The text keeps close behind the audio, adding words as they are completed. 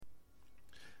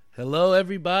Hello,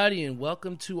 everybody, and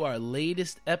welcome to our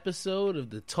latest episode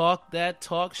of the Talk That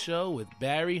Talk Show with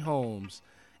Barry Holmes.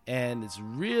 And it's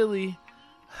really,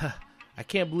 I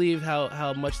can't believe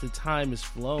how much the time has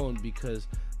flown, because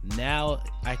now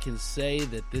I can say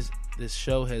that this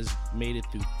show has made it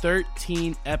through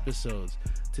 13 episodes.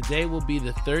 Today will be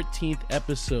the 13th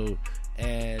episode,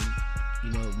 and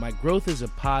my growth as a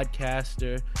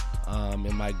podcaster,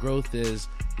 and my growth is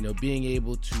being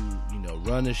able to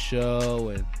run a show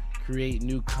and create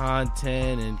new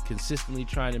content and consistently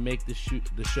trying to make the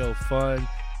show fun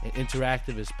and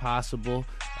interactive as possible.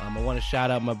 I want to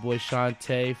shout out my boy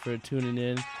Shantae for tuning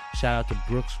in. Shout out to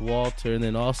Brooks Walter, and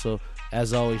then also,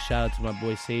 as always, shout out to my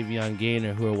boy Savion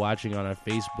Gaynor, who are watching on our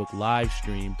Facebook live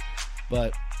stream.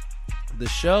 But the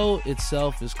show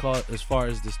itself is called, as far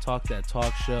as this Talk That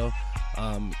Talk show,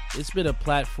 it's been a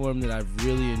platform that I've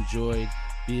really enjoyed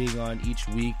being on each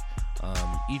week.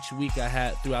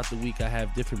 Throughout the week, I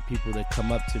have different people that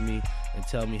come up to me and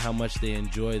tell me how much they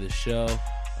enjoy the show.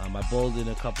 I bowled in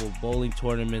a couple of bowling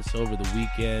tournaments over the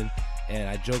weekend, and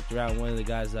I joked around one of the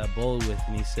guys that I bowled with,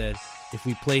 and he said, if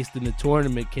we placed in the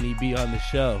tournament, can he be on the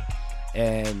show?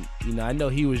 And, I know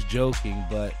he was joking,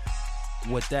 but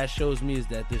what that shows me is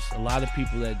that there's a lot of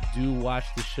people that do watch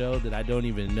the show that I don't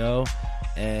even know,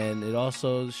 and it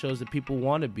also shows that people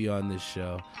want to be on this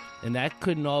show, and that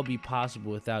couldn't all be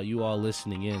possible without you all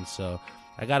listening in. So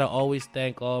I gotta always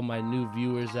thank all my new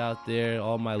viewers out there,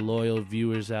 all my loyal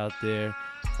viewers out there.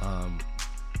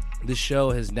 This show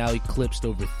has now eclipsed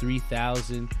over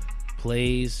 3,000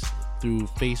 plays through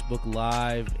Facebook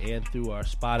Live and through our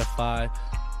Spotify,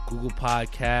 Google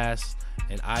Podcasts,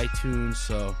 and iTunes.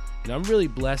 So I'm really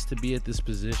blessed to be at this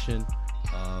position.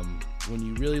 When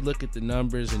you really look at the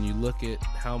numbers and you look at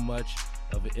how much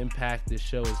of an impact this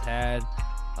show has had,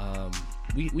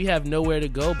 we have nowhere to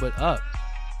go but up.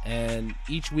 And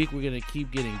each week we're going to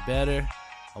keep getting better.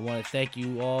 I want to thank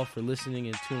you all for listening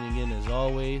and tuning in as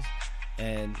always.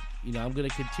 And, I'm going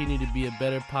to continue to be a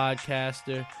better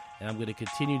podcaster, and I'm going to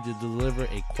continue to deliver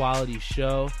a quality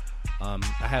show. I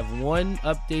have one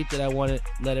update that I want to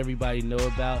let everybody know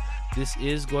about. This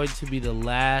is going to be the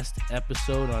last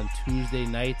episode on Tuesday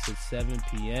nights at 7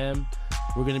 p.m.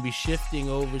 We're going to be shifting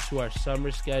over to our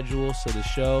summer schedule, so the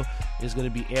show is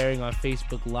going to be airing on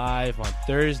Facebook Live on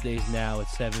Thursdays now at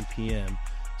 7 p.m.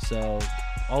 So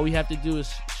all we have to do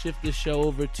is shift this show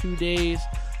over 2 days.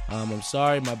 I'm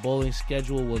sorry, my bowling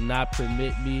schedule will not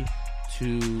permit me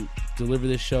to deliver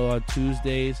this show on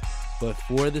Tuesdays, but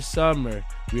for the summer,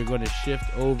 we're going to shift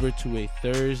over to a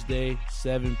Thursday,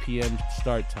 7 p.m.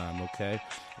 start time, okay?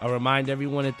 I'll remind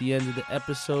everyone at the end of the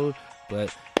episode,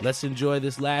 but let's enjoy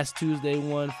this last Tuesday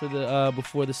one for the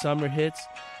before the summer hits,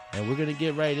 and we're going to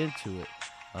get right into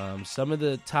it. Some of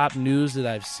the top news that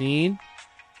I've seen,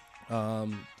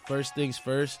 first things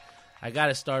first, I got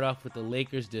to start off with the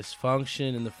Lakers'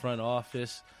 dysfunction in the front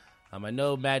office. I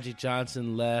know Magic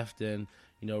Johnson left, and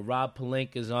Rob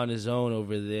Pelinka's on his own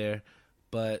over there.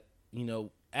 But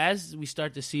as we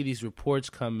start to see these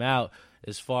reports come out,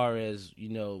 as far as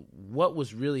what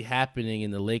was really happening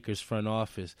in the Lakers' front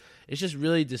office, it's just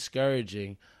really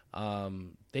discouraging.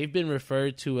 They've been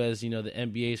referred to as the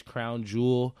NBA's crown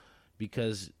jewel,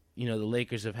 because the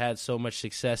Lakers have had so much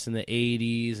success in the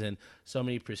 80s and so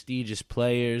many prestigious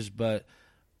players. But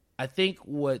I think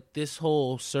what this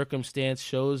whole circumstance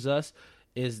shows us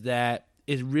is that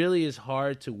it really is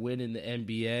hard to win in the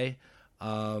NBA.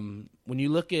 When you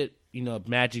look at,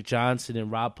 Magic Johnson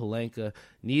and Rob Pelinka,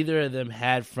 neither of them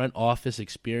had front office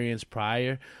experience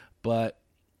prior, but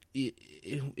it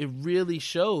really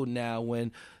showed now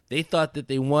when they thought that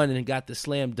they won and got the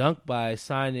slam dunk by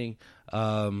signing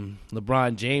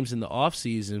LeBron James in the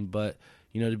offseason. But,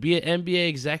 to be an NBA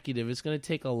executive, it's going to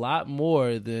take a lot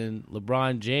more than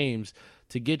LeBron James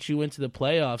to get you into the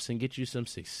playoffs and get you some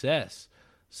success.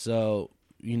 So,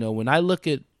 when I look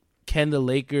at, can the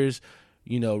Lakers,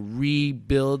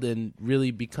 rebuild and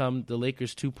really become the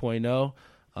Lakers 2.0,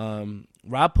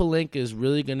 Rob Pelinka is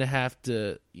really going to have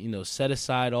to, set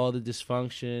aside all the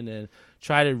dysfunction and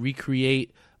try to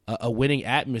recreate a winning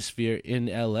atmosphere in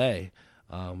LA.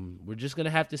 We're just going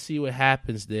to have to see what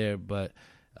happens there, but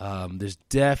there's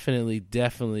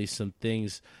definitely some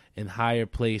things in higher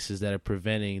places that are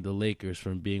preventing the Lakers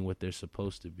from being what they're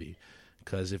supposed to be.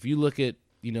 Because if you look at,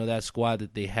 that squad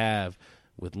that they have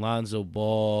with Lonzo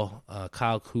Ball,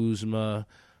 Kyle Kuzma,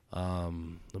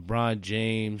 LeBron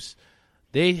James,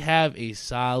 they have a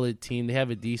solid team. They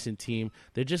have a decent team.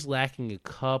 They're just lacking a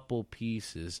couple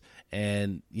pieces.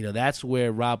 And, that's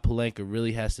where Rob Pelinka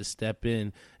really has to step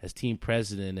in as team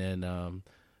president and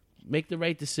make the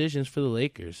right decisions for the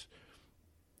Lakers.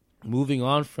 Moving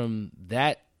on from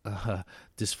that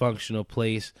dysfunctional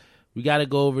place. We got to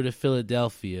go over to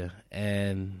Philadelphia,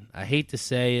 and I hate to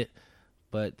say it,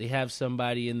 but they have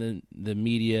somebody in the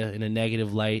media in a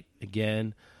negative light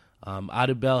again.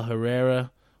 Adubel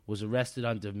Herrera was arrested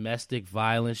on domestic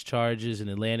violence charges in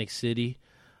Atlantic City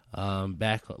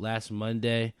back last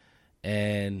Monday,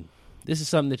 and this is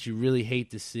something that you really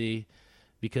hate to see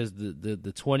because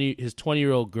his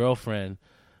 20-year-old girlfriend,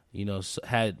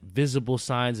 had visible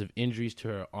signs of injuries to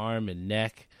her arm and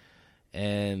neck,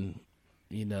 and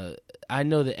I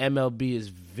know the MLB is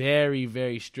very,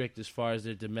 very strict as far as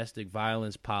their domestic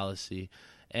violence policy,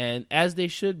 and as they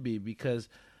should be, because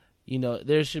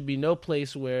there should be no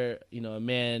place where a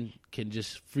man can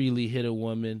just freely hit a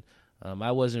woman.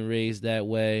 I wasn't raised that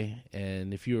way,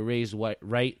 and if you were raised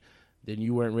right, then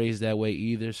you weren't raised that way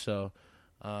either. So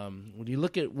when you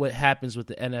look at what happens with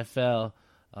the NFL,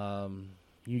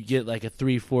 you get like a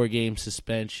 3-4 game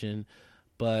suspension,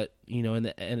 but in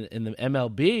the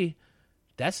MLB,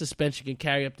 that suspension can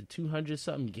carry up to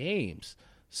 200-something games.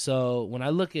 So when I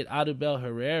look at Adubel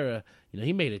Herrera,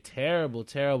 he made a terrible,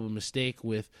 terrible mistake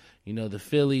with, the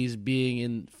Phillies being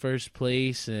in first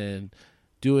place and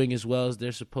doing as well as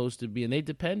they're supposed to be, and they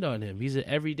depend on him. He's an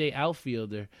everyday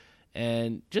outfielder,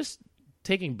 and just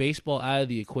taking baseball out of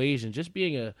the equation, just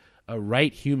being a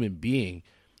right human being.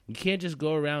 You can't just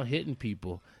go around hitting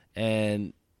people,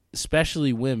 and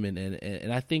especially women.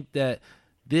 And I think that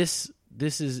this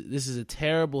is a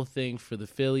terrible thing for the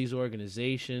Phillies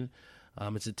organization.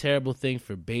 It's a terrible thing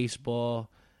for baseball,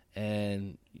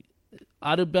 and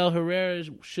Adubel Herrera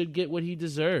should get what he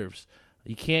deserves.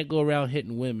 You can't go around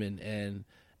hitting women, and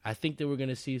I think that we're going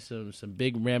to see some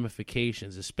big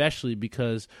ramifications, especially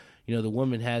because the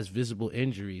woman has visible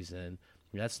injuries, and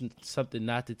that's something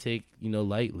not to take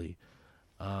lightly.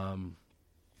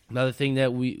 Another thing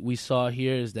that we saw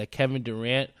here is that Kevin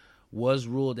Durant was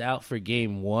ruled out for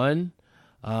Game 1.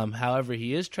 However,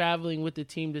 he is traveling with the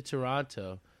team to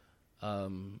Toronto. I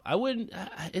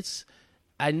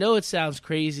know it sounds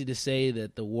crazy to say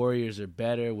that the Warriors are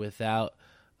better without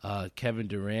Kevin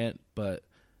Durant, but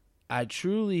I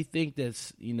truly think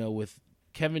that's with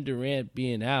Kevin Durant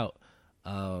being out,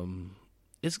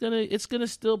 it's gonna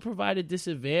still provide a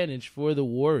disadvantage for the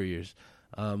Warriors.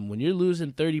 When you're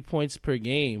losing 30 points per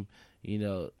game,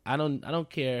 I don't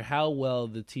care how well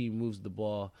the team moves the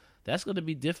ball. That's going to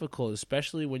be difficult,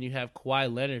 especially when you have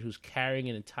Kawhi Leonard, who's carrying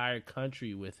an entire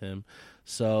country with him.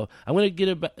 So I'm going to get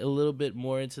a little bit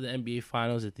more into the NBA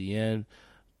Finals at the end.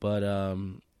 But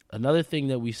another thing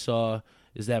that we saw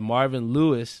is that Marvin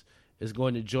Lewis is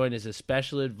going to join as a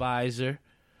special advisor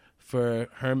for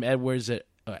Herm Edwards at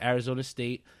Arizona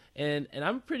State. And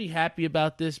I'm pretty happy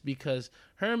about this because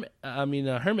Herm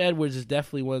Edwards is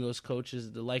definitely one of those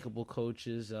coaches, the likable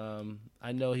coaches.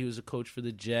 I know he was a coach for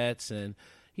the Jets, and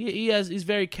he's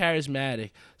very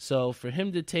charismatic. So for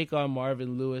him to take on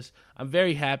Marvin Lewis, I'm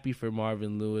very happy for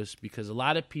Marvin Lewis because a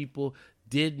lot of people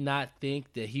did not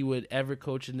think that he would ever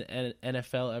coach in the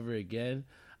NFL ever again.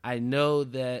 I know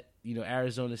that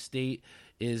Arizona State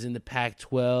is in the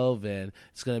Pac-12 and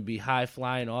it's going to be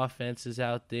high-flying offenses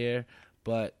out there,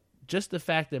 but just the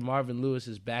fact that Marvin Lewis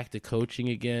is back to coaching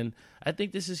again, I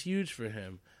think this is huge for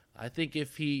him. I think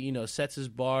if he, sets his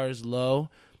bars low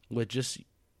with just,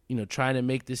 trying to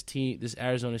make this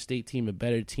Arizona State team a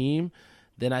better team,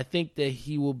 then I think that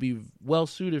he will be well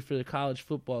suited for the college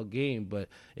football game. But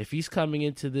if he's coming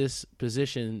into this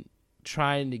position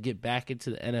trying to get back into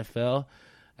the NFL,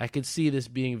 I could see this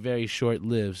being very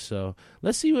short-lived. So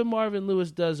let's see what Marvin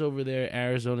Lewis does over there at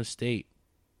Arizona State.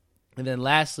 And then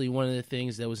lastly, one of the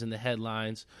things that was in the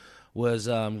headlines was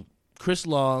Chris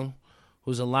Long,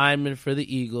 who's a lineman for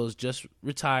the Eagles, just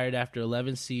retired after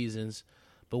 11 seasons.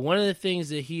 But one of the things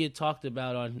that he had talked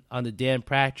about on the Dan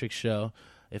Patrick Show,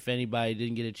 if anybody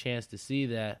didn't get a chance to see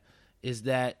that, is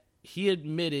that he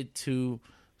admitted to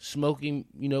smoking,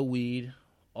 weed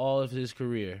all of his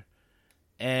career.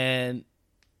 And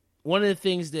one of the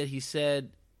things that he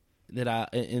said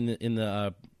that in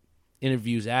the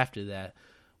interviews after that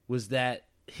was that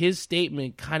his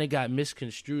statement kind of got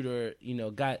misconstrued or,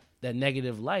 got that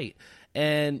negative light.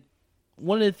 And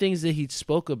one of the things that he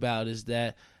spoke about is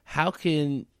that how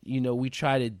can, we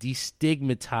try to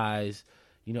destigmatize,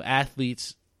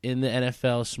 athletes in the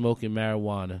NFL smoking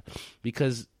marijuana?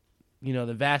 Because,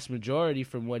 the vast majority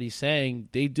from what he's saying,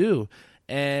 they do.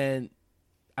 And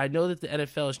I know that the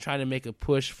NFL is trying to make a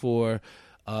push for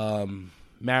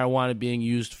marijuana being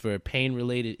used for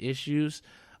pain-related issues.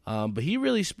 But he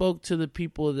really spoke to the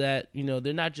people that,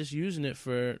 they're not just using it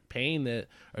for pain, that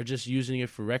are just using it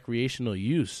for recreational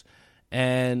use.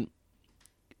 And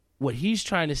what he's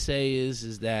trying to say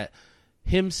is that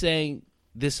him saying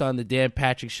this on the Dan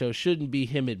Patrick Show shouldn't be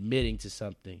him admitting to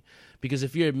something, because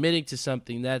if you're admitting to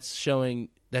something, that's showing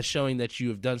that you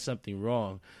have done something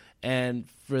wrong. And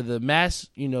for the mass,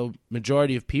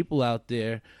 majority of people out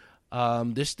there,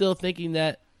 they're still thinking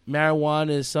that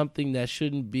marijuana is something that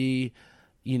shouldn't be,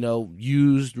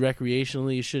 used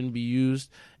recreationally. It shouldn't be used,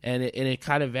 and it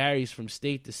kind of varies from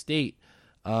state to state.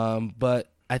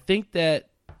 But I think that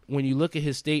when you look at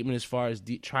his statement as far as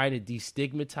trying to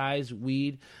destigmatize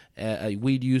weed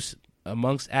use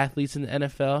amongst athletes in the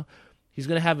NFL, he's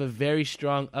going to have a very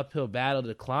strong uphill battle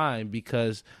to climb,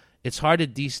 because it's hard to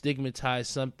destigmatize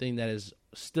something that is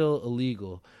still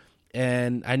illegal.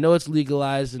 And I know it's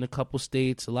legalized in a couple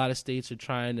states. A lot of states are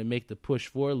trying to make the push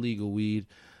for legal weed,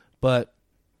 but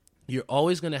you're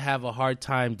always going to have a hard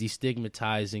time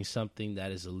destigmatizing something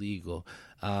that is illegal,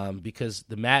 because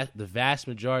the vast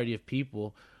majority of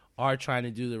people are trying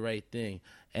to do the right thing.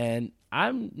 And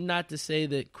I'm not to say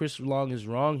that Chris Long is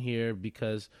wrong here,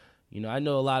 because, I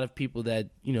know a lot of people that,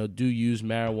 do use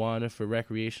marijuana for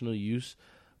recreational use.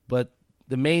 But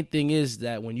the main thing is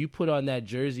that when you put on that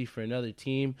jersey for another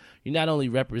team, you're not only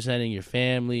representing your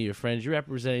family, your friends, you're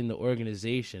representing the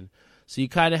organization. So you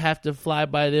kind of have to fly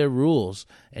by their rules,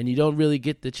 and you don't really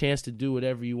get the chance to do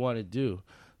whatever you want to do.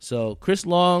 So Chris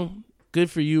Long, good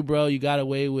for you, bro. You got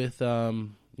away with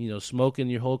smoking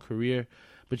your whole career.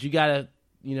 But you got to,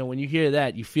 when you hear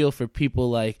that, you feel for people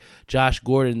like Josh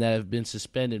Gordon that have been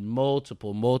suspended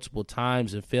multiple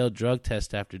times and failed drug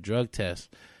test after drug test.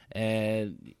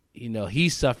 And, he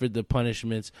suffered the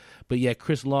punishments. But yet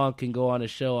Chris Long can go on a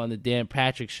show, on the Dan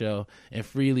Patrick Show, and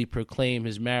freely proclaim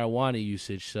his marijuana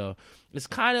usage. So it's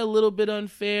kind of a little bit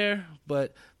unfair,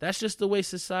 but that's just the way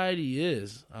society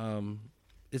is.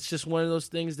 It's just one of those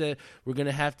things that we're going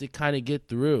to have to kind of get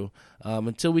through.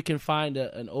 Until we can find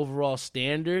an overall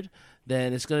standard,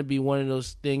 then it's going to be one of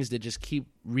those things that just keep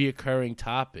reoccurring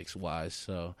topics-wise.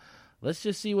 So let's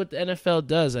just see what the NFL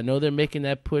does. I know they're making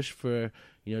that push for,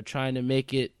 trying to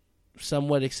make it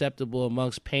somewhat acceptable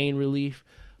amongst pain relief,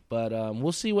 but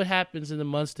we'll see what happens in the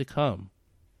months to come.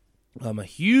 A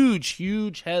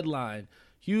huge headline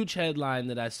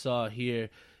that I saw here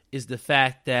is the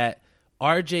fact that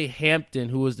R.J. Hampton,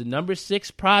 who was the number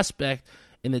 6 prospect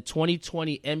in the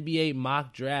 2020 NBA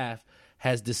mock draft,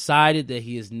 has decided that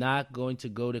he is not going to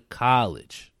go to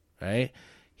college, right?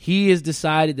 He has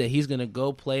decided that he's going to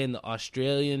go play in the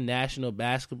Australian National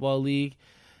Basketball League.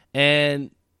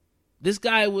 And this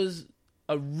guy was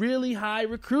a really high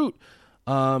recruit.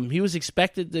 He was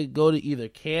expected to go to either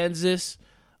Kansas,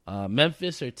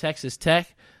 Memphis, or Texas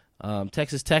Tech.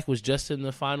 Texas Tech was just in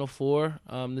the Final Four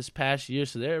this past year,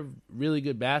 so they're a really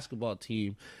good basketball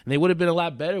team. And they would have been a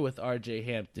lot better with R.J.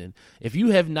 Hampton. If you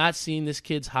have not seen this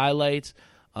kid's highlights,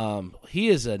 he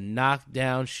is a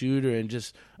knockdown shooter and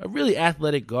just a really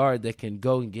athletic guard that can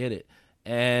go and get it.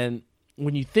 And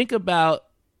when you think about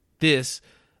this,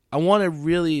 I want to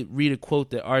really read a quote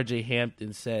that R.J.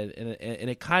 Hampton said, and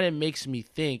it kind of makes me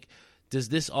think, does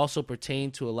this also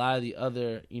pertain to a lot of the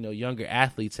other, younger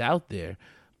athletes out there?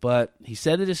 But he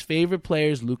said that his favorite player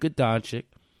is Luka Doncic.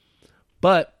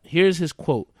 But here's his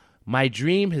quote: "My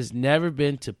dream has never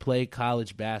been to play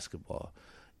college basketball."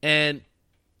 And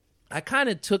I kind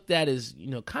of took that as,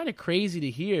 kind of crazy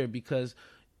to hear, because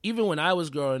even when I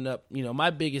was growing up, my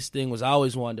biggest thing was I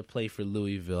always wanted to play for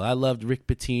Louisville. I loved Rick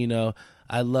Pitino.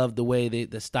 I loved the way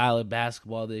the style of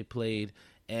basketball they played.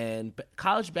 And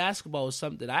college basketball was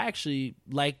something that I actually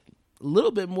liked a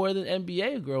little bit more than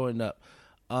NBA growing up.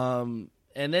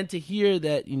 And then to hear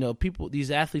that,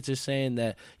 these athletes are saying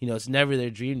that, it's never their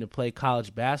dream to play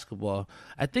college basketball,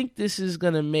 I think this is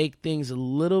going to make things a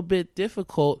little bit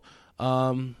difficult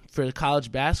for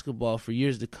college basketball for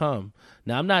years to come.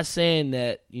 Now, I'm not saying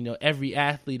that, every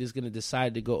athlete is going to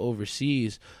decide to go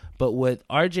overseas, but what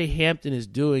R.J. Hampton is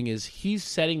doing is he's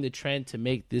setting the trend to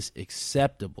make this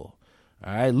acceptable.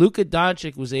 All right, Luka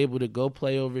Doncic was able to go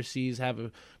play overseas, have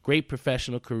a great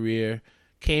professional career,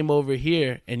 came over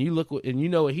here, and you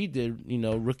know what he did,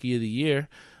 Rookie of the Year.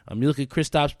 You look at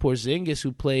Kristaps Porzingis,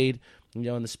 who played, in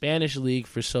the Spanish league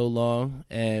for so long,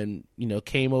 and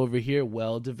came over here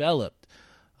well developed.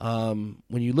 When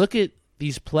you look at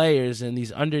these players and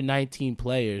these under 19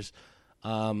 players,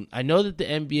 I know that the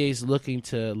NBA is looking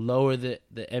to lower the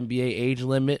NBA age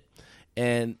limit,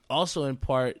 and also in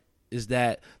part is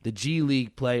that the G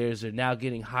League players are now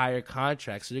getting higher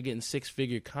contracts, so they're getting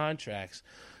 6-figure contracts.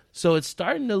 So it's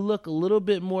starting to look a little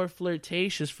bit more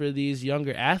flirtatious for these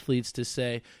younger athletes to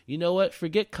say, you know what,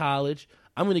 forget college,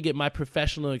 I'm going to get my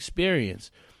professional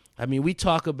experience. I mean, we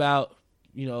talk about,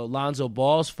 Lonzo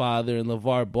Ball's father and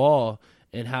LeVar Ball,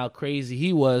 and how crazy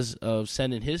he was of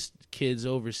sending his kids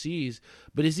overseas.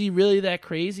 But is he really that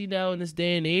crazy now in this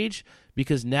day and age?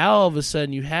 Because now all of a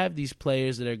sudden you have these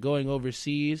players that are going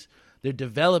overseas. They're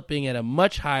developing at a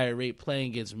much higher rate,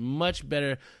 playing against much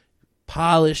better,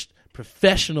 polished,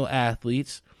 professional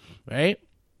athletes, right?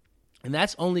 And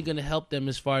that's only going to help them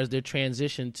as far as their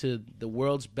transition to the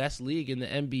world's best league in the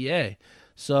NBA.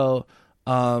 So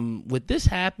with this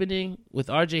happening, with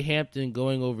RJ Hampton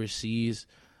going overseas,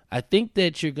 I think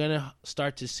that you're going to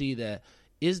start to see that.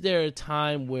 Is there a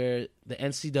time where the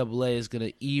NCAA is going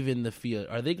to even the field?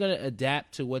 Are they going to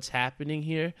adapt to what's happening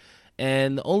here?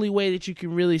 And the only way that you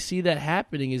can really see that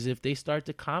happening is if they start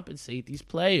to compensate these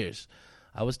players.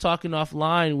 I was talking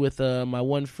offline with my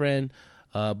one friend,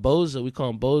 Boza. We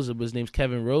call him Boza, but his name's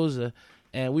Kevin Rosa.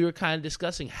 And we were kind of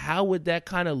discussing how would that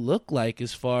kind of look like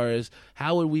as far as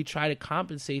how would we try to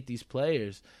compensate these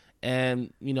players.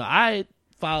 And, I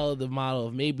follow the model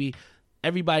of maybe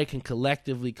everybody can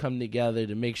collectively come together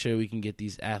to make sure we can get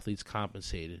these athletes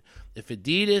compensated. If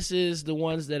Adidas is the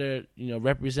ones that are,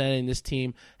 representing this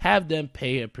team, have them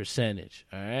pay a percentage,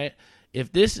 all right?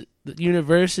 If this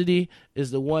university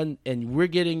is the one and we're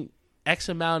getting X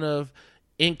amount of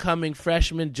incoming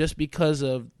freshmen just because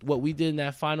of what we did in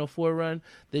that Final Four run,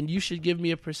 then you should give me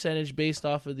a percentage based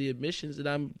off of the admissions that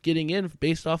I'm getting in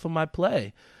based off of my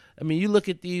play. I mean, you look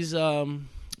at these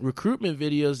recruitment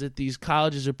videos that these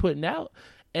colleges are putting out,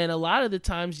 and a lot of the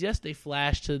times, yes, they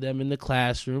flash to them in the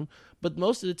classroom, but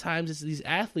most of the times it's these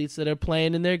athletes that are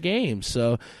playing in their games.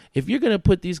 So if you're going to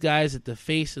put these guys at the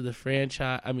face of the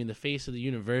franchise, the face of the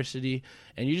university,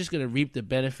 and you're just going to reap the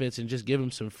benefits and just give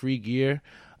them some free gear,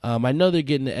 I know they're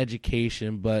getting the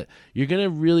education, but you're going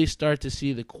to really start to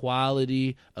see the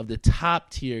quality of the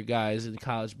top-tier guys in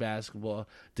college basketball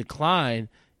decline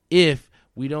if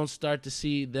we don't start to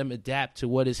see them adapt to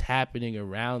what is happening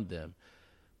around them.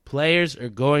 Players are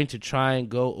going to try and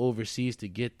go overseas to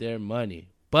get their money,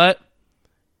 but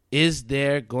is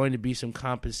there going to be some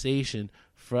compensation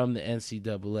from the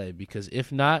NCAA? Because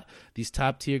if not, these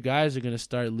top-tier guys are going to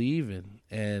start leaving,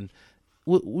 and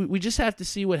we just have to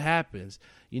see what happens.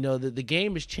 The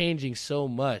game is changing so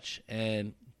much,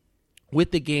 and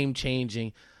with the game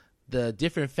changing, the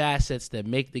different facets that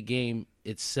make the game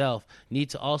itself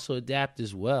need to also adapt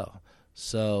as well.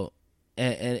 So,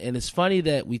 and it's funny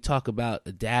that we talk about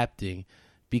adapting,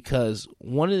 because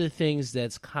one of the things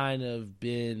that's kind of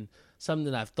been something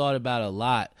that I've thought about a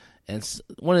lot, and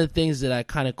one of the things that I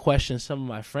kind of question some of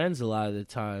my friends a lot of the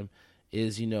time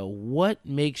is, what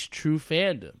makes true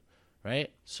fandom, right?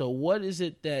 So what is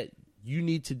it that you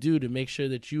need to do to make sure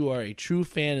that you are a true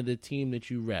fan of the team that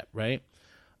you rep, right?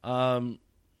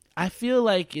 I feel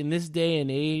like in this day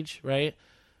and age, right,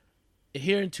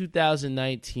 here in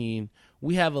 2019,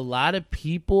 we have a lot of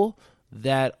people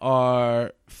that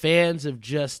are fans of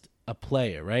just a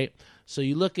player, right? So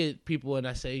you look at people and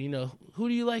I say, who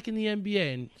do you like in the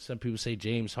NBA? And some people say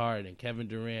James Harden, Kevin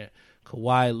Durant,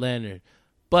 Kawhi Leonard.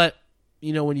 But,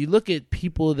 when you look at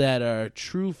people that are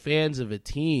true fans of a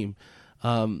team,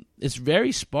 it's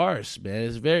very sparse, man.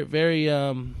 It's very, very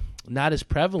not as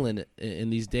prevalent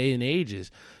in these day and ages.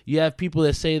 You have people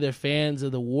that say they're fans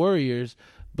of the Warriors,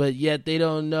 but yet they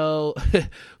don't know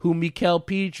who Mikael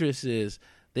Pietrus is.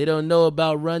 They don't know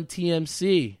about Run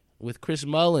TMC with Chris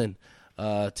Mullin,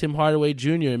 Tim Hardaway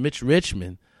Jr., and Mitch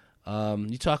Richmond.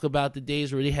 You talk about the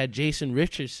days where they had Jason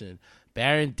Richardson,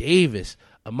 Baron Davis,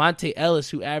 Amonte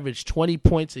Ellis, who averaged 20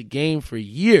 points a game for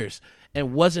years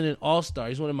and wasn't an all-star.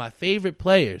 He's one of my favorite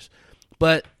players.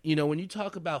 But, when you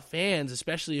talk about fans,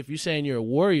 especially if you're saying you're a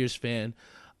Warriors fan,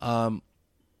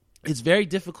 it's very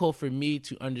difficult for me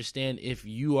to understand if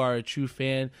you are a true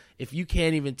fan, if you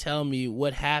can't even tell me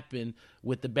what happened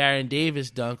with the Baron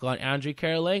Davis dunk on Andrei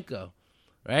Kirilenko,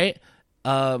 right?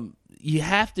 You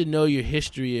have to know your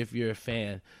history if you're a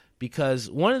fan, because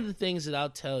one of the things that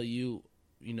I'll tell you,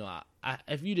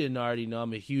 if you didn't already know,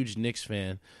 I'm a huge Knicks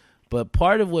fan. But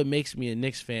part of what makes me a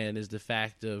Knicks fan is the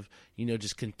fact of,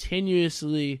 just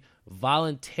continuously,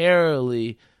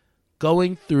 voluntarily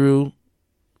going through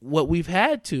what we've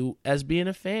had to as being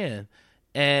a fan.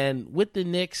 And with the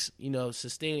Knicks,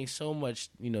 sustaining so much,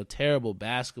 terrible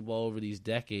basketball over these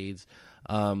decades,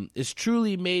 it's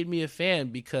truly made me a fan,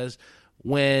 because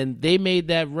when they made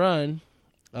that run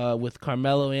with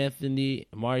Carmelo Anthony,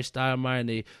 Amari Stoudemire, and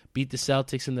they beat the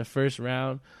Celtics in the first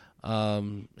round,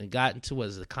 and got into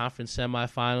the conference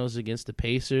semifinals against the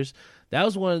Pacers. That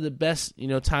was one of the best,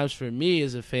 times for me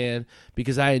as a fan,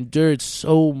 because I endured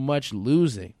so much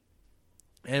losing.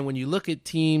 And when you look at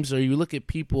teams or you look at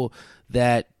people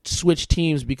that switch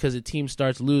teams because a team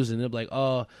starts losing, they're like,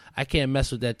 oh, I can't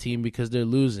mess with that team because they're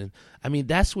losing. I mean,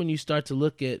 that's when you start to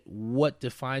look at what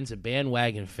defines a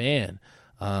bandwagon fan.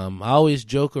 I always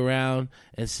joke around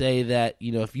and say that,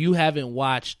 if you haven't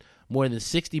watched more than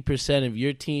 60% of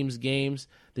your team's games,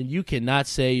 then you cannot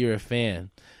say you're a fan.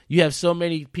 You have so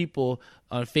many people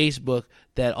on Facebook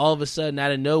that all of a sudden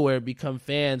out of nowhere become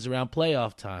fans around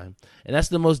playoff time. And that's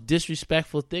the most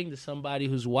disrespectful thing to somebody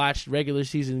who's watched regular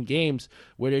season games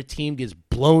where their team gets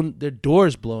their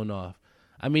doors blown off.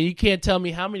 I mean, you can't tell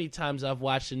me how many times I've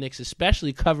watched the Knicks,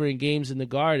 especially covering games in the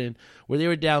Garden, where they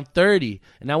were down 30,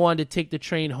 and I wanted to take the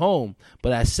train home.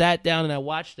 But I sat down and I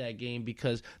watched that game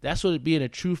because that's what being a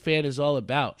true fan is all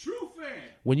about. True fan.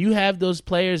 When you have those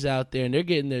players out there and they're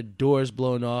getting their doors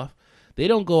blown off, they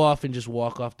don't go off and just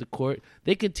walk off the court.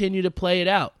 They continue to play it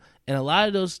out. And a lot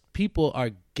of those people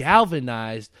are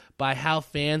galvanized by how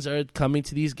fans are coming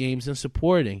to these games and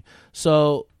supporting.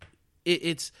 So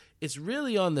it's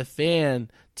really on the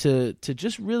fan to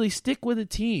just really stick with a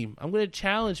team. I'm going to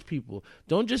challenge people.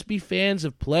 Don't just be fans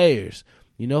of players.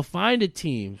 Find a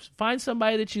team. Find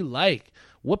somebody that you like.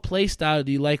 What play style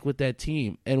do you like with that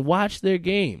team? And watch their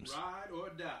games. Ride or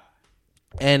die.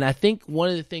 And I think one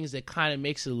of the things that kind of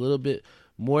makes it a little bit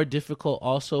more difficult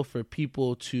also for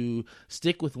people to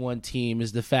stick with one team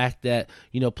is the fact that,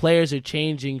 players are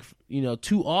changing,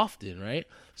 too often, right?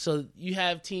 So you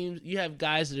have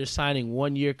guys that are signing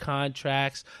 1-year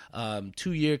contracts,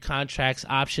 2-year contracts,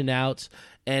 option outs,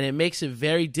 and it makes it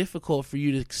very difficult for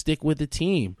you to stick with the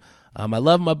team. I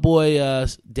love my boy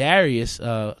Darius,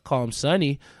 call him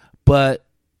Sonny, but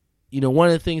one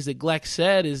of the things that Gleck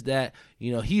said is that,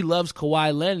 he loves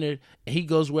Kawhi Leonard and he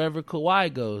goes wherever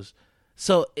Kawhi goes.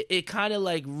 So it kind of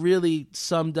like really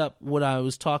summed up what I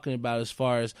was talking about as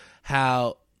far as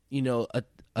how,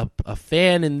 a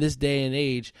fan in this day and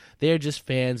age, they're just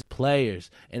fans, players.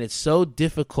 And it's so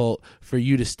difficult for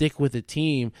you to stick with a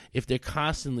team if they're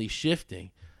constantly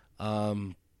shifting.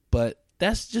 But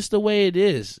that's just the way it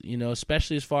is,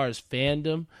 especially as far as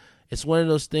fandom. It's one of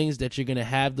those things that you're going to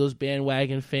have those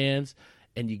bandwagon fans,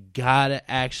 and you got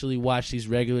to actually watch these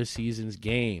regular seasons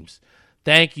games.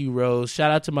 Thank you, Rose.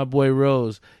 Shout out to my boy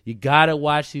Rose. You got to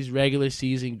watch these regular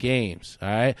season games, all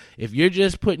right? If you're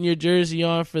just putting your jersey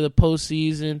on for the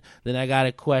postseason, then I got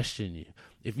to question you.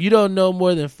 If you don't know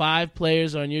more than 5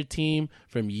 players on your team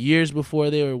from years before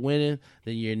they were winning,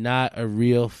 then you're not a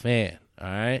real fan, all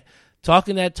right?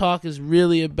 Talking that talk is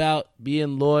really about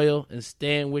being loyal and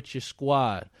staying with your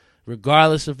squad.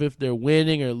 Regardless of if they're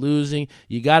winning or losing,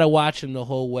 you got to watch them the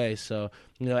whole way. So,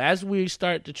 as we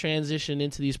start to transition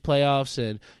into these playoffs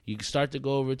and you start to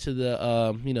go over to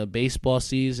the, baseball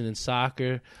season and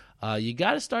soccer, you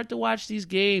got to start to watch these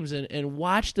games and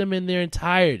watch them in their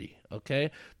entirety, okay?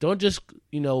 Don't just,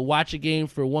 watch a game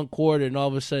for one quarter and all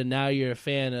of a sudden now you're a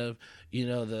fan of,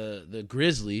 the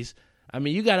Grizzlies. I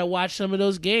mean, you got to watch some of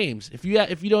those games. If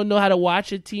you don't know how to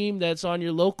watch a team that's on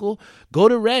your local, go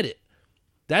to Reddit.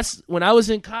 That's when I was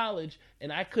in college and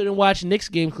I couldn't watch Knicks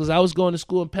games because I was going to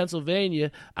school in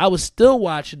Pennsylvania. I was still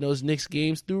watching those Knicks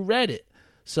games through Reddit.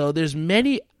 So there's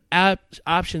many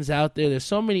options out there. There's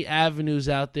so many avenues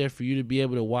out there for you to be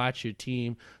able to watch your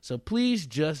team. So please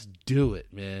just do it,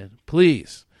 man.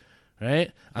 Please.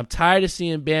 Right? I'm tired of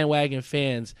seeing bandwagon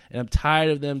fans, and I'm tired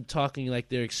of them talking like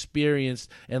they're experienced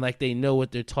and like they know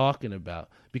what they're talking about,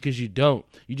 because you don't.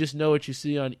 You just know what you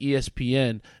see on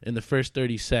ESPN in the first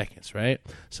 30 seconds, right?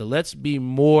 So let's be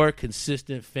more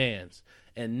consistent fans.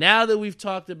 And now that we've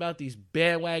talked about these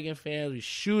bandwagon fans, we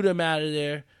shoot them out of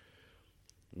there,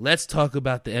 let's talk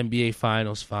about the NBA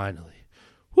Finals finally.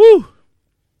 Woo!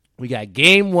 We got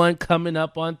Game 1 coming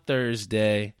up on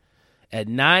Thursday at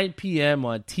 9 p.m.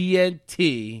 on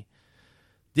TNT.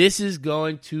 This is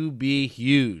going to be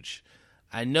huge.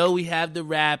 I know we have the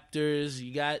Raptors.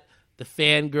 You got the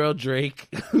fangirl Drake,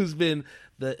 who's been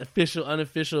the official,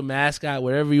 unofficial mascot,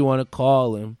 whatever you want to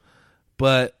call him.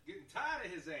 But Getting tired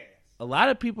of his ass. a lot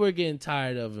of people are getting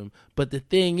tired of him. But the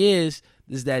thing is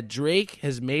that Drake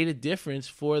has made a difference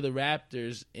for the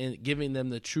Raptors in giving them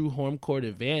the true home court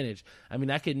advantage. I mean,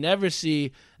 I could never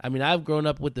see. I mean, I've grown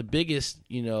up with the biggest,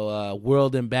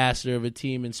 world ambassador of a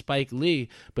team in Spike Lee,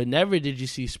 but never did you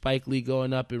see Spike Lee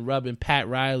going up and rubbing Pat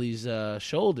Riley's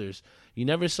shoulders. You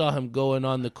never saw him going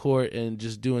on the court and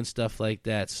just doing stuff like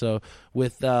that. So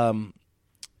with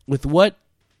what,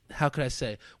 how could I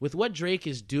say, with what Drake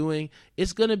is doing,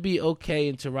 it's going to be okay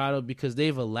in Toronto because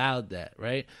they've allowed that,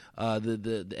 right?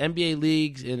 The NBA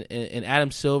leagues and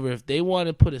Adam Silver, if they want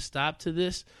to put a stop to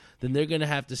this, then they're going to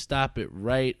have to stop it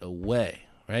right away,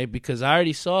 right? Because I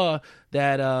already saw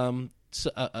that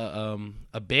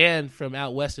a band from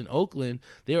out west in Oakland,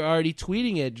 they were already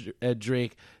tweeting at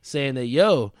Drake saying that,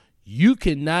 yo, you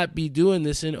cannot be doing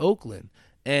this in Oakland.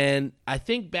 And I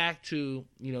think back to,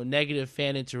 negative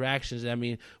fan interactions. I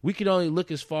mean, we can only look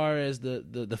as far as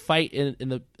the fight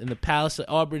in the Palace at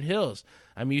Auburn Hills.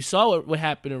 I mean, you saw what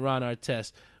happened to Ron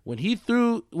Artest.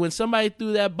 When somebody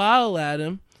threw that bottle at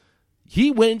him, he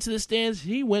went into the stands,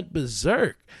 he went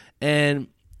berserk. And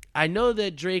I know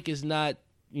that Drake is not,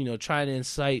 trying to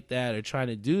incite that or trying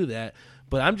to do that,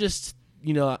 but I'm just,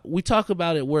 we talk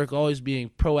about at work always being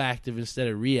proactive instead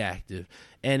of reactive.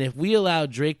 And if we allow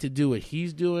Drake to do what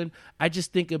he's doing, I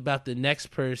just think about the next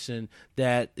person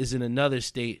that is in another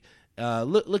state.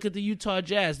 Look at the Utah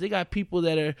Jazz. They got people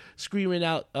that are screaming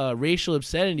out racial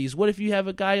obscenities. What if you have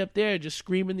a guy up there just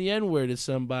screaming the N-word at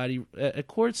somebody at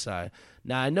courtside?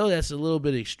 Now, I know that's a little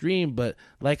bit extreme, but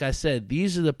like I said,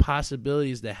 these are the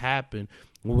possibilities that happen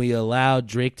when we allow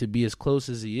Drake to be as close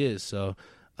as he is. So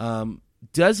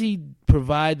does he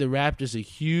provide the Raptors a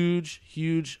huge,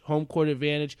 huge home court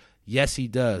advantage? Yes, he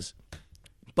does.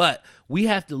 But we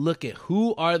have to look at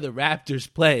who are the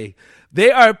Raptors playing.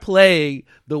 They are playing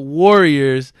the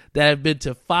Warriors that have been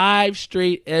to 5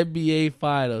 straight NBA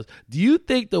finals. Do you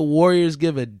think the Warriors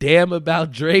give a damn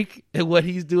about Drake and what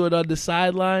he's doing on the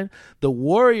sideline? The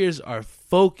Warriors are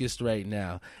focused right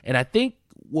now. And I think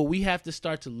what we have to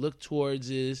start to look towards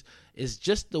is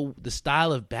just the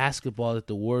style of basketball that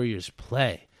the Warriors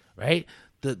play, right?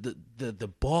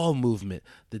 The ball movement,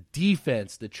 the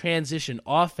defense, the transition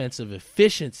offensive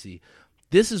efficiency.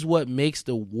 This is what makes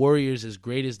the Warriors as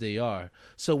great as they are.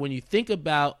 So when you think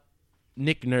about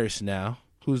Nick Nurse now,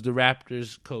 who's the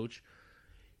Raptors coach,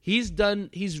 he's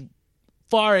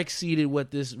far exceeded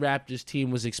what this Raptors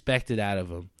team was expected out of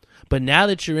him. But now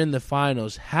that you're in the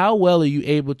finals, how well are you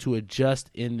able to adjust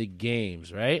in the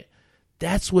games, right?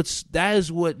 That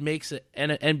is what makes an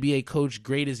NBA coach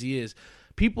great as he is.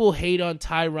 People hate on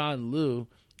Tyronn Lue,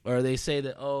 or they say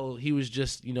that, he was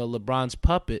just, LeBron's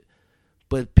puppet.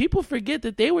 But people forget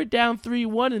that they were down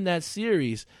 3-1 in that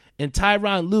series, and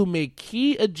Tyronn Lue made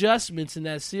key adjustments in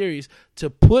that series to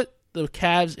put the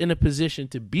Cavs in a position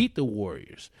to beat the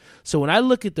Warriors. So when I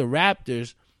look at the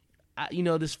Raptors,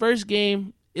 this first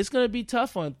game, it's going to be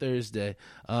tough on Thursday.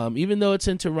 Even though it's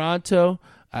in Toronto,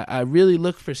 I really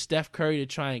look for Steph Curry to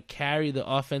try and carry the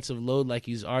offensive load like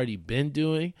he's already been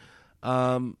doing.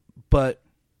 But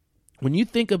when you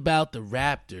think about the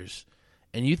Raptors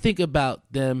and you think about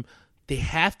them, they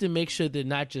have to make sure they're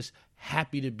not just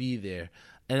happy to be there.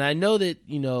 And I know that,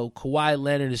 Kawhi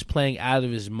Leonard is playing out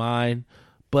of his mind,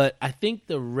 but I think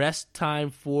the rest time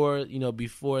for,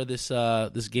 before this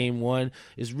game one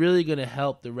is really going to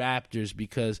help the Raptors,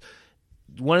 because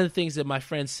one of the things that my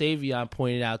friend Savion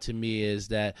pointed out to me is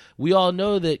that we all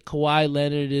know that Kawhi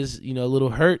Leonard is, a little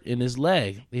hurt in his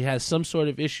leg. He has some sort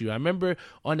of issue. I remember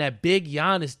on that big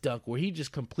Giannis dunk where he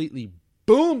just completely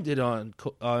boomed it on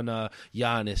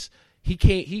Giannis. He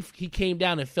came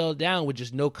down and fell down with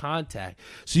just no contact.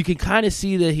 So you can kind of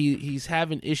see that he's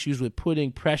having issues with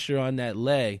putting pressure on that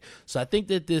leg. So I think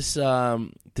that this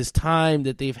time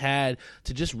that they've had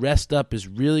to just rest up is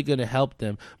really going to help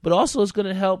them. But also it's going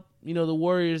to help, the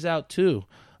Warriors out too.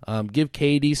 Give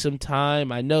KD some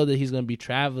time. I know that he's going to be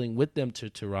traveling with them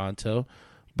to Toronto,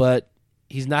 but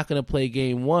he's not going to play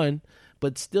game one.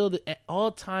 But still,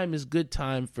 all time is good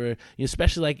time for,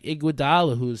 especially like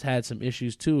Iguodala, who's had some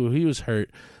issues too. He was hurt.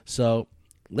 So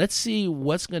let's see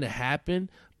what's going to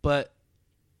happen. But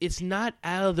it's not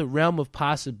out of the realm of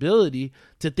possibility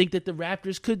to think that the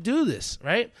Raptors could do this,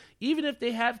 right? Even if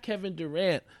they have Kevin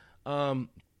Durant,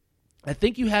 I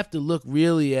think you have to look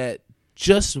really at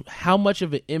just how much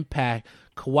of an impact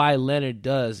Kawhi Leonard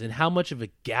does and how much of a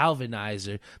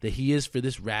galvanizer that he is for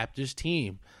this Raptors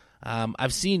team.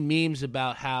 I've seen memes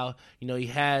about how, he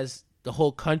has the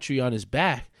whole country on his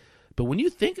back. But when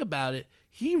you think about it,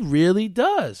 he really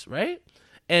does, right?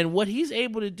 And what he's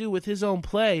able to do with his own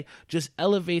play just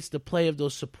elevates the play of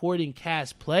those supporting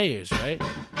cast players, right?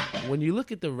 When you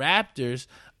look at the Raptors,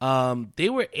 they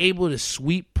were able to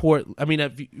sweep Portland. I mean,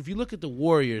 if you look at the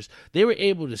Warriors, they were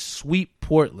able to sweep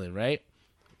Portland, right?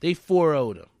 They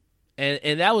 4-0'd them.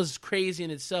 And that was crazy in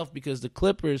itself because the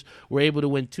Clippers were able to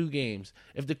win 2 games.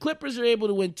 If the Clippers are able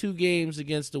to win 2 games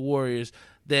against the Warriors,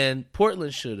 then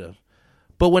Portland should have.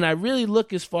 But when I really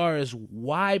look as far as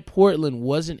why Portland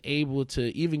wasn't able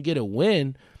to even get a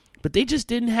win, but they just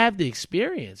didn't have the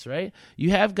experience, right? You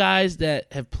have guys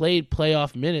that have played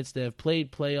playoff minutes, that have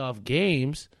played playoff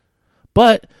games,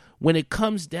 but when it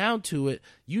comes down to it,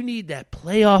 you need that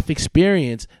playoff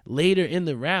experience later in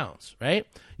the rounds, right?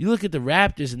 You look at the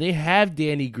Raptors, and they have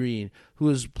Danny Green, who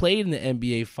has played in the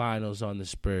NBA Finals on the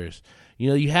Spurs.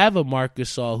 You have a Marc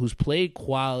Gasol who's played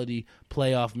quality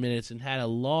playoff minutes and had a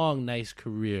long, nice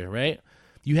career, right?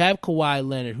 You have Kawhi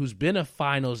Leonard, who's been a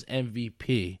Finals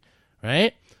MVP,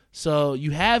 right? So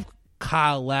you have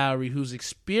Kyle Lowry, who's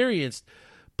experienced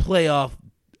playoff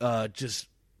just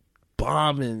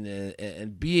bombing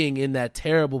and being in that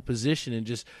terrible position and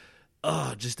just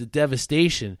the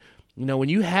devastation. When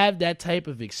you have that type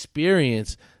of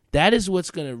experience, that is what's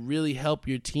going to really help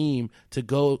your team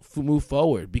to move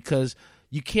forward, because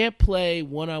you can't play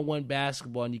one-on-one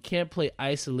basketball and you can't play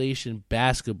isolation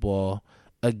basketball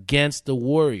against the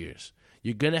Warriors.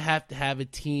 You're going to have a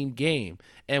team game.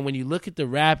 And when you look at the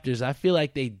Raptors, I feel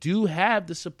like they do have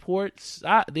the support.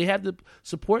 They have the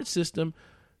support system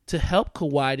to help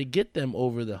Kawhi to get them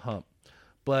over the hump.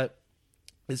 But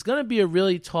it's going to be a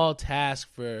really tall task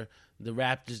for the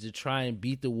Raptors to try and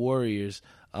beat the Warriors.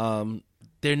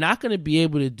 They're not going to be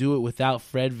able to do it without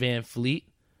Fred VanVleet.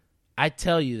 I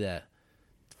tell you that.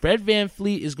 Fred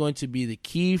VanVleet is going to be the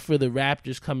key for the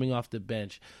Raptors coming off the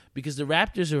bench, because the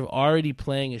Raptors are already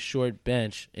playing a short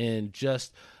bench in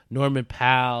just Norman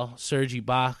Powell, Serge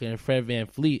Ibaka, and Fred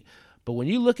VanVleet. But when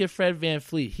you look at Fred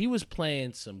VanVleet, he was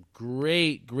playing some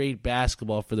great, great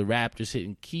basketball for the Raptors,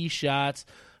 hitting key shots,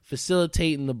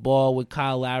 facilitating the ball when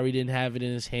Kyle Lowry didn't have it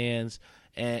in his hands.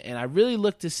 And I really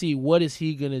look to see what is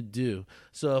he going to do.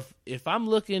 So if I'm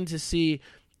looking to see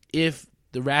if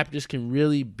the Raptors can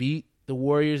really beat the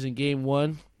Warriors in Game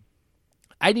 1,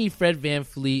 I need Fred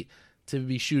VanVleet to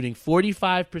be shooting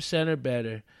 45% or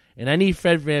better, and I need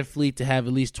Fred VanVleet to have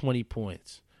at least 20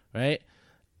 points, right?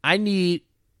 I need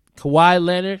Kawhi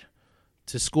Leonard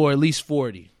to score at least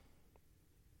 40.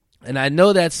 And I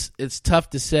know it's tough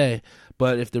to say,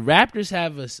 but if the Raptors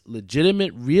have a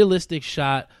legitimate, realistic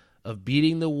shot of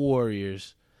beating the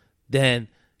Warriors, then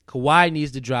Kawhi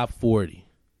needs to drop 40.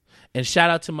 And shout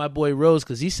out to my boy Rose,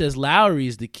 because he says Lowry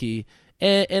is the key.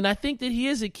 And I think that he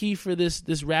is a key for this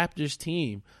Raptors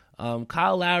team.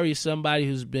 Kyle Lowry is somebody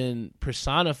who's been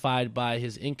personified by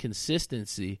his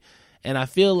inconsistency. And I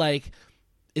feel like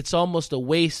it's almost a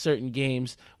waste certain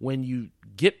games when you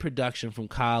get production from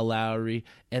Kyle Lowry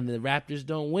and the Raptors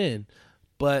don't win.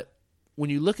 But when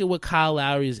you look at what Kyle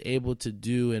Lowry is able to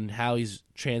do and how he's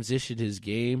transitioned his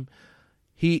game,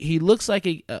 he looks like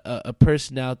a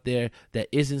person out there that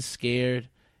isn't scared,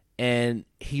 and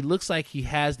he looks like he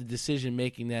has the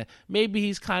decision-making that maybe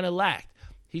he's kind of lacked.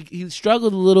 He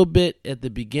struggled a little bit at the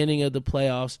beginning of the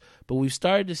playoffs, but we've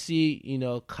started to see,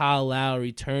 Kyle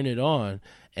Lowry turn it on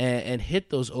and hit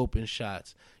those open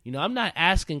shots. I'm not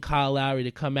asking Kyle Lowry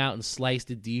to come out and slice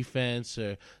the defense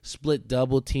or split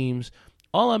double teams.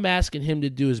 All I'm asking him to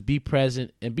do is be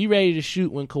present and be ready to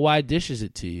shoot when Kawhi dishes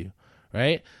it to you,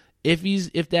 right?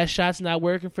 If that shot's not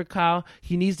working for Kyle,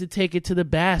 he needs to take it to the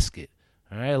basket.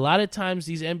 All right. A lot of times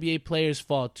these NBA players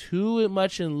fall too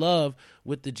much in love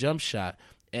with the jump shot.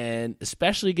 And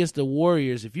especially against the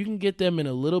Warriors, if you can get them in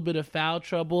a little bit of foul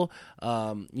trouble,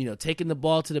 taking the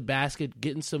ball to the basket,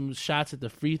 getting some shots at the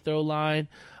free throw line,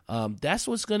 that's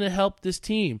what's going to help this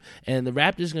team. And the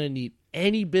Raptors are going to need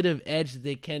any bit of edge that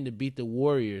they can to beat the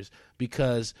Warriors,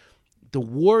 because the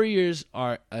Warriors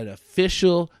are an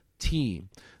official team.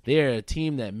 They are a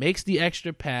team that makes the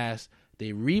extra pass,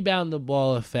 they rebound the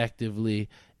ball effectively,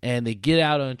 and they get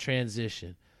out on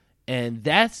transition. And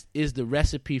that is the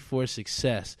recipe for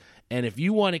success. And if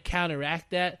you want to counteract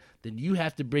that, then you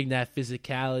have to bring that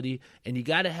physicality, and you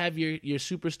got to have your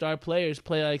superstar players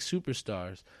play like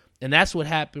superstars. And that's what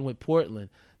happened with Portland.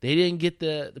 They didn't get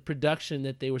the production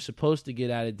that they were supposed to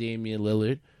get out of Damian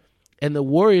Lillard. And the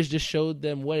Warriors just showed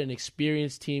them what an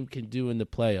experienced team can do in the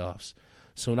playoffs.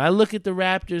 So when I look at the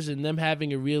Raptors and them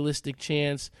having a realistic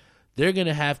chance, they're going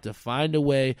to have to find a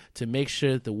way to make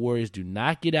sure that the Warriors do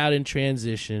not get out in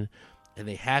transition, and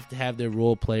they have to have their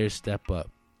role players step up.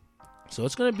 So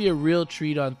it's going to be a real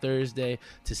treat on Thursday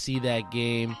to see that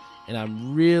game, and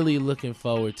I'm really looking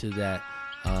forward to that.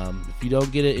 If you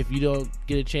don't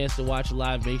get a chance to watch it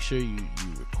live, make sure you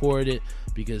record it,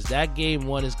 because that Game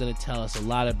 1 is going to tell us a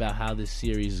lot about how this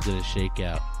series is going to shake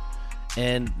out.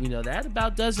 And, that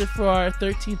about does it for our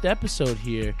 13th episode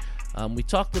here. We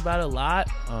talked about a lot.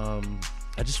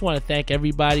 I just want to thank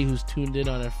everybody who's tuned in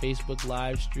on our Facebook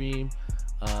live stream.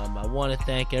 I want to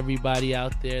thank everybody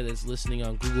out there that's listening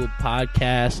on Google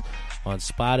Podcasts, on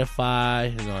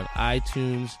Spotify, and on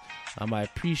iTunes. I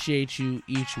appreciate you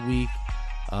each week.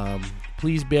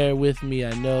 Please bear with me.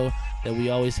 I know that we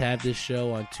always have this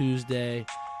show on Tuesday,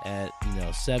 at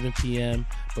 7 p.m.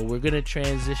 But we're going to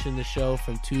transition the show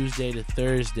from Tuesday to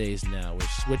Thursdays now. We're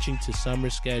switching to summer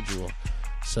schedule.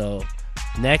 So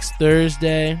next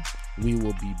Thursday, we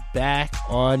will be back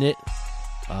on it.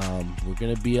 We're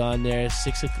going to be on there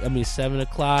 7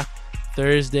 o'clock.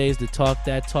 Thursdays, the Talk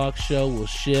That Talk show will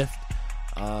shift.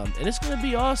 And it's going to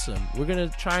be awesome. We're going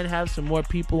to try and have some more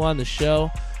people on the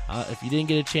show. If you didn't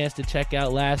get a chance to check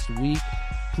out last week,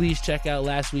 please check out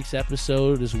last week's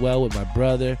episode as well with my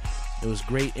brother. It was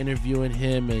great interviewing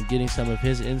him and getting some of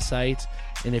his insights.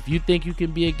 And if you think you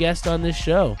can be a guest on this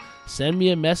show, send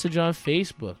me a message on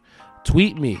Facebook.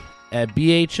 Tweet me at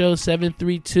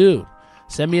BHO732.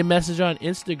 Send me a message on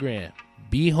Instagram,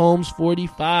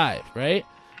 BHolmes45, right?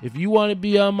 If you want to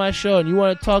be on my show and you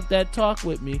want to talk that talk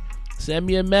with me, send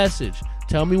me a message.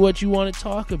 Tell me what you want to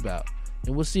talk about,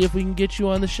 and we'll see if we can get you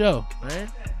on the show, right?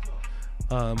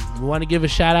 We want to give a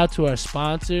shout out to our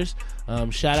sponsors.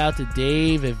 Shout out to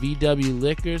Dave at VW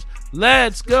Liquors.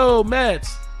 Let's go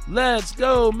Mets! Let's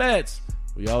go Mets!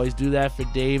 We always do that for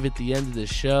Dave at the end of the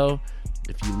show.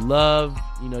 If you love,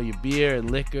 your beer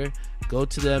and liquor, go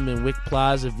to them in Wick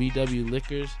Plaza, VW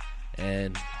Liquors,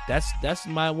 and that's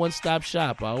my one-stop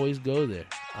shop. I always go there.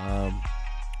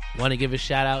 Want to give a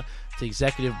shout out to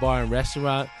Executive Bar and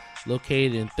Restaurant,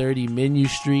 located in 30 Menu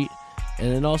Street.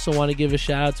 And then also want to give a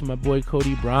shout out to my boy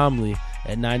Cody Bromley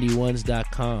at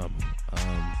 91s.com.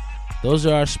 Those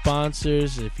are our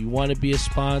sponsors. If you want to be a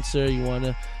sponsor, you want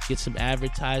to get some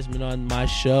advertisement on my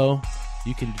show,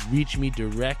 you can reach me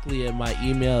directly at my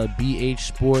email at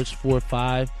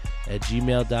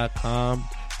bhsports45@gmail.com.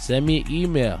 Send me an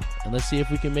email and let's see if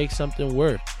we can make something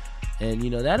work. And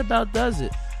that about does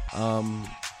it.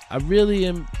 I really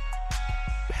am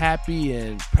happy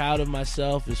and proud of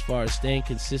myself as far as staying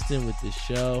consistent with this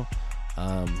show.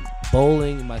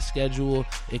 Bowling, my schedule,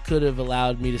 it could have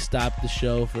allowed me to stop the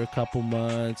show for a couple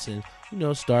months and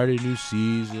start a new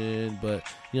season, but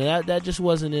that just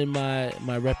wasn't in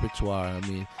my repertoire. I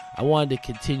mean, I wanted to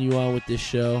continue on with this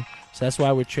show, so that's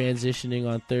why we're transitioning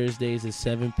on Thursdays at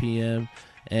 7 p.m.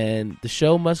 and the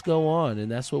show must go on,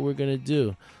 and that's what we're gonna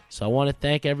do. So I want to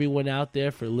thank everyone out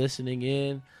there for listening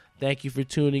in. Thank you for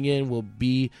tuning in. We'll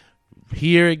be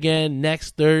here again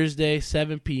next Thursday,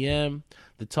 7 p.m.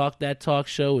 The Talk That Talk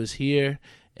show is here,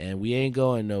 and we ain't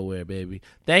going nowhere, baby.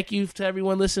 Thank you to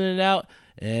everyone listening out,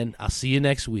 and I'll see you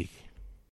next week.